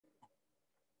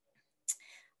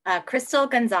Crystal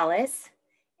Gonzalez,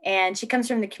 and she comes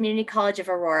from the Community College of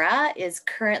Aurora, is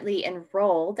currently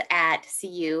enrolled at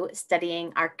CU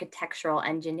studying architectural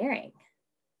engineering.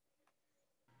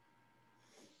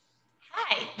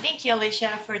 Hi, thank you,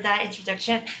 Alicia, for that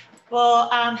introduction. Well,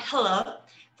 hello.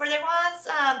 For the ones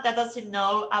that doesn't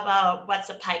know about what's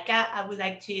a Pika, I would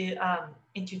like to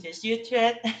introduce you to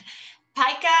it.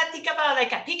 Pika, think about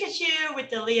like a Pikachu with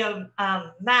the little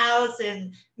mouse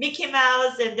and Mickey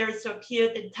Mouse, and they're so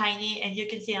cute and tiny, and you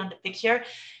can see on the picture.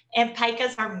 And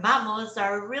pikas are mammals that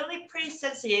are really pretty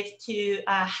sensitive to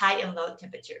high and low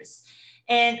temperatures.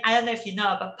 And I don't know if you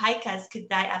know, but pikas could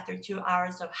die after 2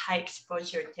 hours of high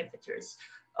exposure temperatures.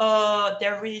 Oh,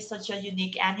 they're really such a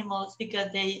unique animals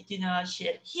because they do not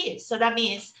shed heat. So that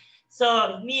means,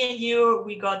 so me and you,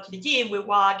 we go to the gym, we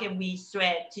walk and we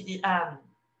sweat to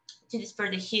disperse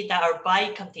the heat that our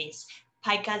body contains.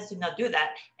 Pikas do not do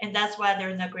that. And that's why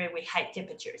they're not great with high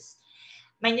temperatures.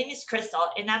 My name is Crystal,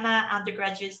 and I'm an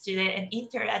undergraduate student and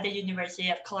intern at the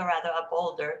University of Colorado at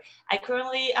Boulder. I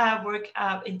currently work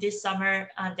in this summer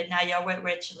on the Niwot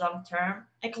Rich Long-Term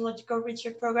Ecological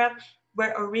Research Program,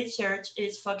 where our research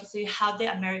is focusing how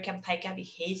the American pika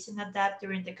behaves and adapts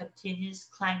during the continuous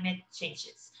climate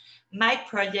changes. My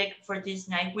project for these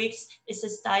 9 weeks is a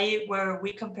study where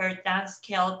we compare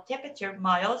downscaled temperature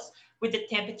models with the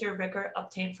temperature record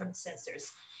obtained from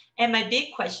sensors. And my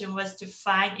big question was to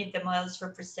find if the models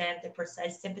represent the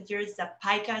precise temperatures that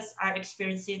pikas are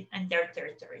experiencing in their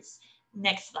territories.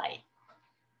 Next slide.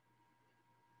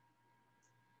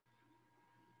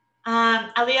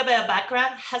 A little bit of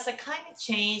background. As the climate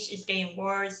change is getting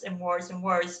worse and worse and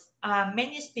worse,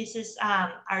 many species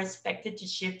are expected to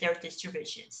shift their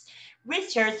distributions.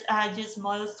 Research use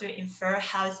models to infer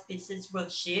how species will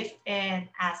shift and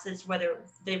assess whether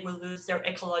they will lose their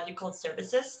ecological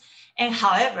services. And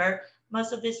however,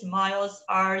 most of these models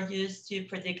are used to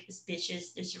predict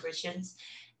species distributions,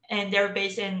 and they're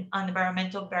based on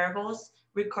environmental variables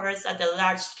recorded at the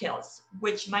large scales,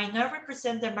 which might not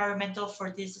represent the environmental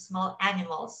for these small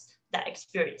animals that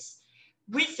experience.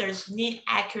 Research need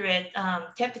accurate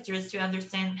temperatures to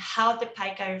understand how the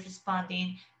pika is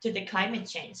responding to the climate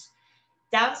change.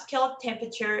 Downscaled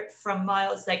temperature from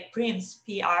models like PRISM,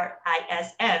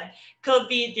 P-R-I-S-M, could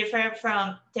be different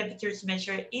from temperatures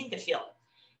measured in the field.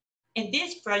 In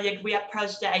this project, we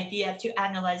approached the idea to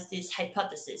analyze this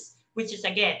hypothesis, which is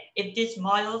again, if these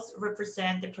models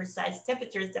represent the precise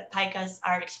temperatures that pikas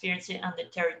are experiencing on the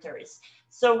territories.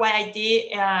 So what I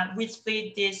did, we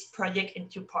split this project in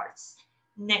 2 parts.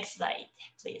 Next slide,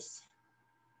 please.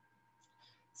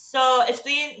 So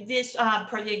explain this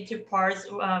project into parts.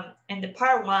 In the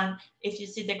part 1, if you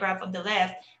see the graph on the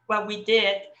left, what we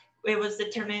did, it was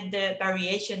determine the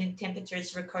variation in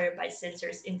temperatures recorded by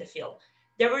sensors in the field.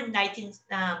 There were 19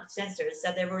 sensors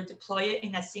that they were deployed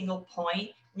in a single point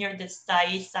near the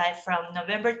study site from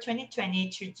November 2020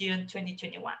 to June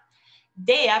 2021.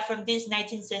 Data from these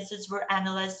 19 sensors were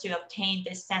analyzed to obtain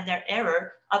the standard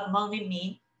error of monthly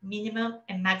mean, minimum,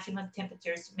 and maximum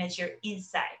temperatures measured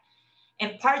inside.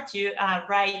 And part 2,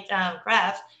 right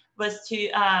graph, was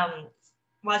to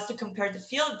compare the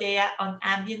field data on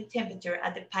ambient temperature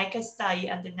at the Pika study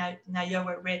and the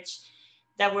Niwot Ridge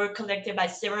that were collected by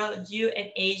several U and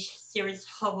H series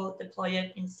Hubble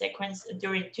deployed in sequence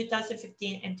during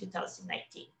 2015 and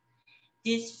 2019.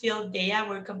 These field data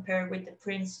were compared with the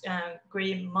Prince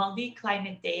Green monthly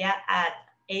climate data at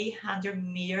 800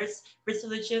 meters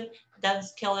resolution,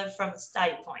 downscaled from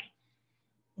study point.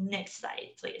 Next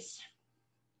slide, please.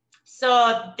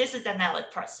 So this is the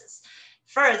analytic process.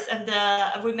 First,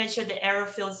 and we measured the error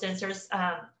field sensors,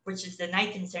 which is the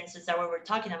 19 sensors that we were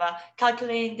talking about,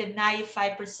 calculating the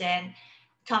 95%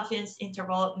 confidence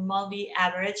interval, monthly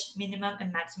average, minimum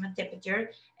and maximum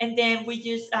temperature. And then we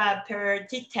use per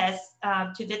t-test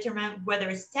to determine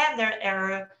whether standard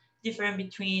error different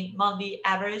between monthly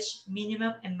average,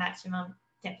 minimum and maximum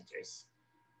temperatures.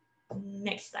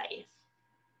 Next slide.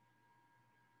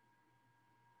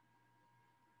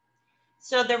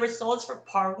 So the results for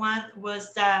part 1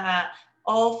 was that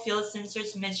all field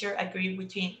sensors measure agree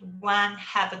between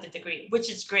 1/2 of the degree, which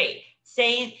is great.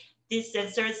 Saying these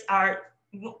sensors are,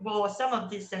 well, some of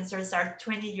these sensors are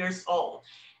 20 years old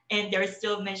and they're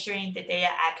still measuring the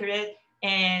data accurate,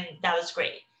 and that was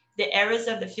great. The errors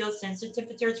of the field sensor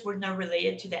temperatures were not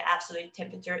related to the absolute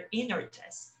temperature in our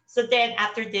test. So then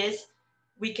after this,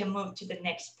 we can move to the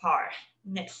next part.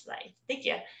 Next slide, thank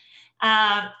you.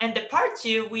 And the part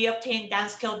 2, we obtained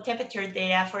downscaled temperature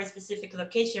data for a specific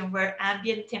location where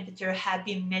ambient temperature had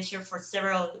been measured for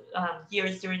several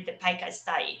years during the Pika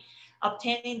study,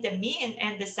 obtaining the mean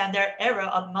and the standard error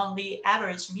of monthly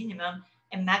average, minimum,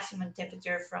 and maximum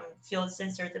temperature from field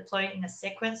sensor deployed in a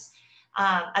sequence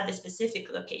at the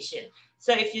specific location.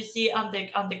 So if you see on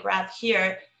the graph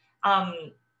here,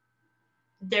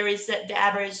 there is the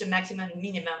average, the maximum, and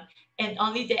minimum, and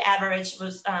only the average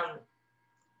was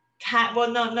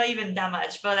well, no, not even that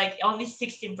much, but like only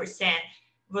 16%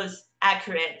 was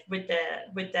accurate with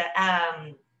the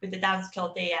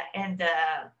downscale data and the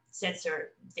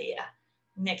sensor data.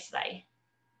 Next slide.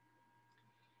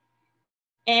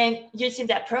 And using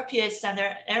the appropriate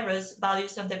standard errors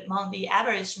values on the monthly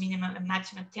average, minimum, and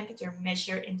maximum temperature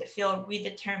measured in the field, we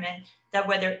determined that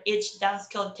whether each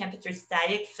downscale temperature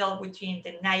static fell within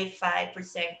the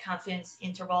 95% confidence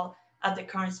interval of the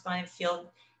corresponding field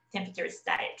temperature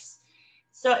statics.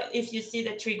 So if you see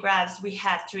the three graphs, we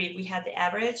have three. We have the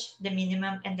average, the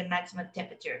minimum, and the maximum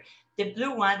temperature. The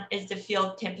blue one is the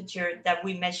field temperature that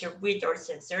we measure with our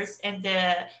sensors, and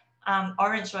the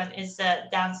orange one is the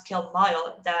downscale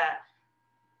model that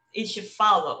it should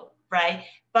follow, right?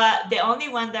 But the only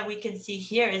one that we can see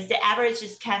here is the average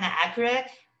is kind of accurate,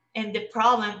 and the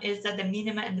problem is that the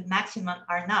minimum and the maximum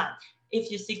are not.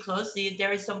 If you see closely,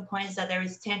 there is some points that there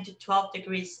is 10 to 12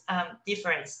 degrees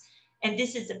difference, and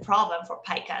this is the problem for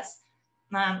Pikas.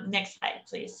 Next slide,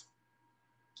 please.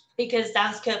 Because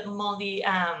downscale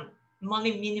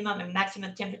monthly minimum and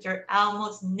maximum temperature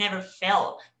almost never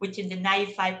fell within the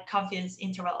 95 confidence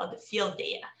interval of the field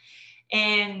data.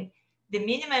 And the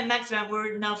minimum and maximum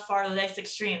were not far less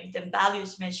extreme than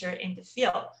values measured in the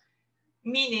field,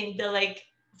 meaning that like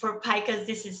for Pikas,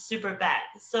 this is super bad.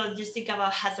 So just think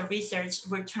about as a research,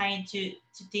 we're trying to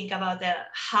think about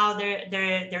how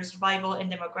their survival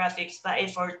and demographics, but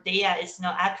if our data is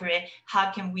not accurate,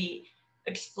 how can we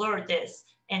explore this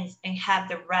and have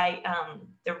the right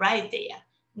data?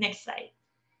 Next slide.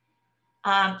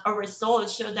 Our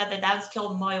results show that the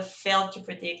downscale model failed to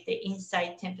predict the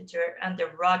inside temperature and the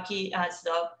rocky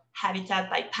slope habitat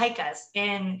by Pikas.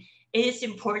 And it is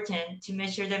important to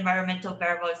measure the environmental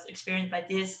variables experienced by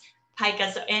these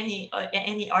Pikas or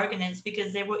any organisms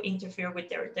because they will interfere with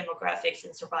their demographics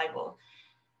and survival.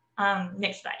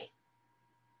 Next slide.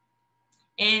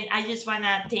 And I just want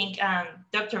to thank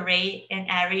Dr. Ray and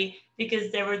Ari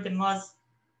because they were the most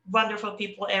wonderful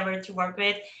people ever to work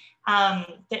with.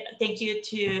 Thank you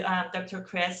to Dr.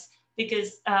 Chris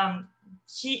because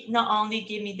she not only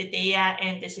gave me the data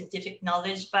and the scientific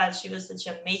knowledge, but she was such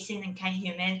an amazing and kind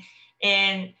human.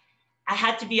 And I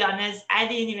had to be honest, I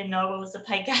didn't even know what was a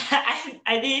pika.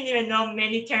 I didn't even know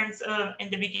many terms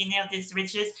in the beginning of this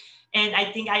research. And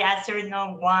I think I asked her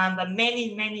not one, but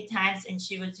many, many times. And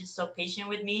she was just so patient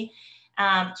with me.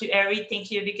 To Ari,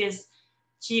 thank you, because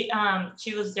she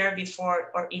was there before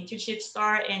our internship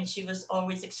started, and she was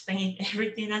always explaining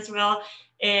everything as well.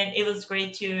 And it was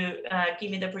great to give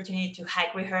me the opportunity to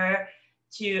hike with her,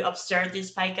 to observe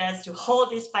these pikas, to hold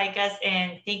these pikas.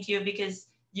 And thank you, because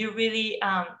you really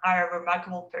are a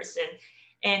remarkable person.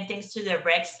 And thanks to the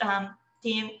Rex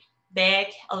team, Beck,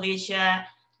 Alicia,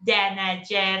 Dana,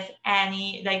 Jeff,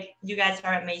 Annie, like you guys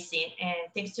are amazing. And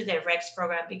thanks to the Rex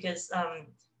program because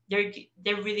they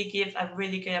really give a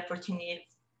really good opportunity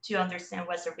to understand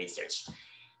what's the research.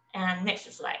 And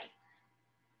next slide.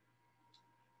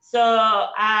 So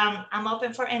I'm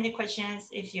open for any questions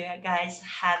if you guys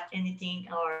have anything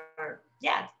or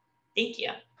yeah, thank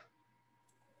you.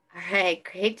 All right,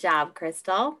 great job,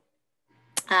 Crystal.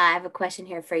 I have a question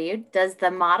here for you. Does the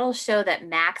model show that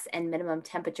max and minimum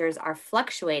temperatures are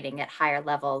fluctuating at higher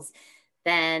levels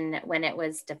than when it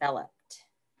was developed?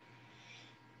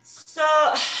 So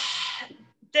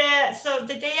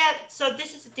the data, so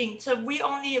this is the thing. So we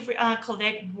only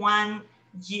collect 1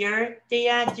 year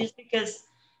data just because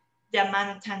the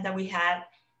amount of time that we have.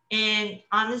 And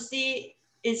honestly,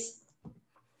 it's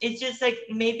just like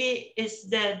maybe it's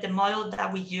the model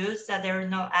that we use that they're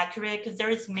not accurate because there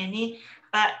is many,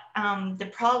 but the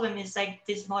problem is like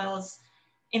these models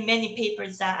in many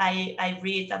papers that I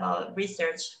read about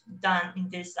research done in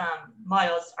these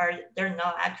models they're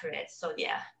not accurate. So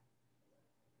yeah.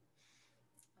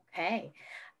 Okay.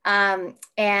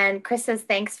 And Chris says,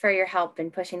 thanks for your help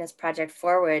in pushing this project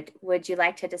forward. Would you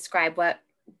like to describe what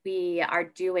we are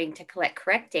doing to collect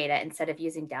correct data instead of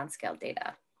using downscaled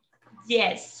data?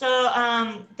 Yes, so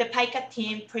the Pika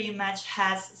team pretty much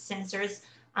has sensors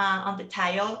under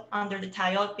the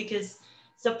tile because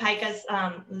so Pikas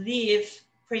live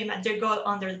pretty much, they go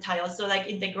under the tile. So like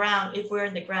in the ground, if we're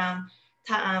in the ground,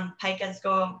 Pikas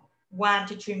go 1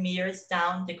 to 3 meters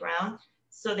down the ground.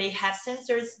 So they have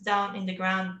sensors down in the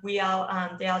ground. They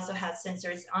also have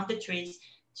sensors on the trees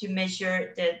to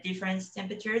measure the different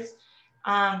temperatures.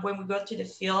 When we go to the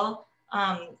field,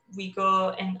 we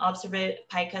go and observe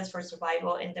Pikas for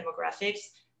survival and demographics.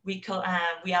 we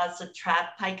also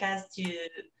trap Pikas to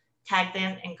tag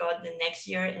them and go the next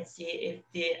year and see if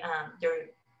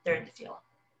they're in the field.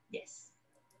 Yes.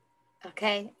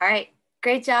 Okay. All right.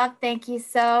 Great job. Thank you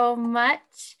so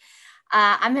much.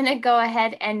 I'm going to go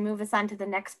ahead and move us on to the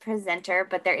next presenter,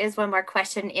 but there is one more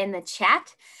question in the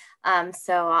chat.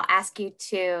 So I'll ask you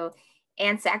to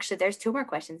answer. Actually, there's 2 more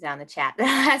questions now in the chat that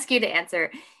I'll ask you to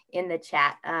answer in the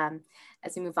chat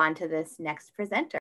as we move on to this next presenter.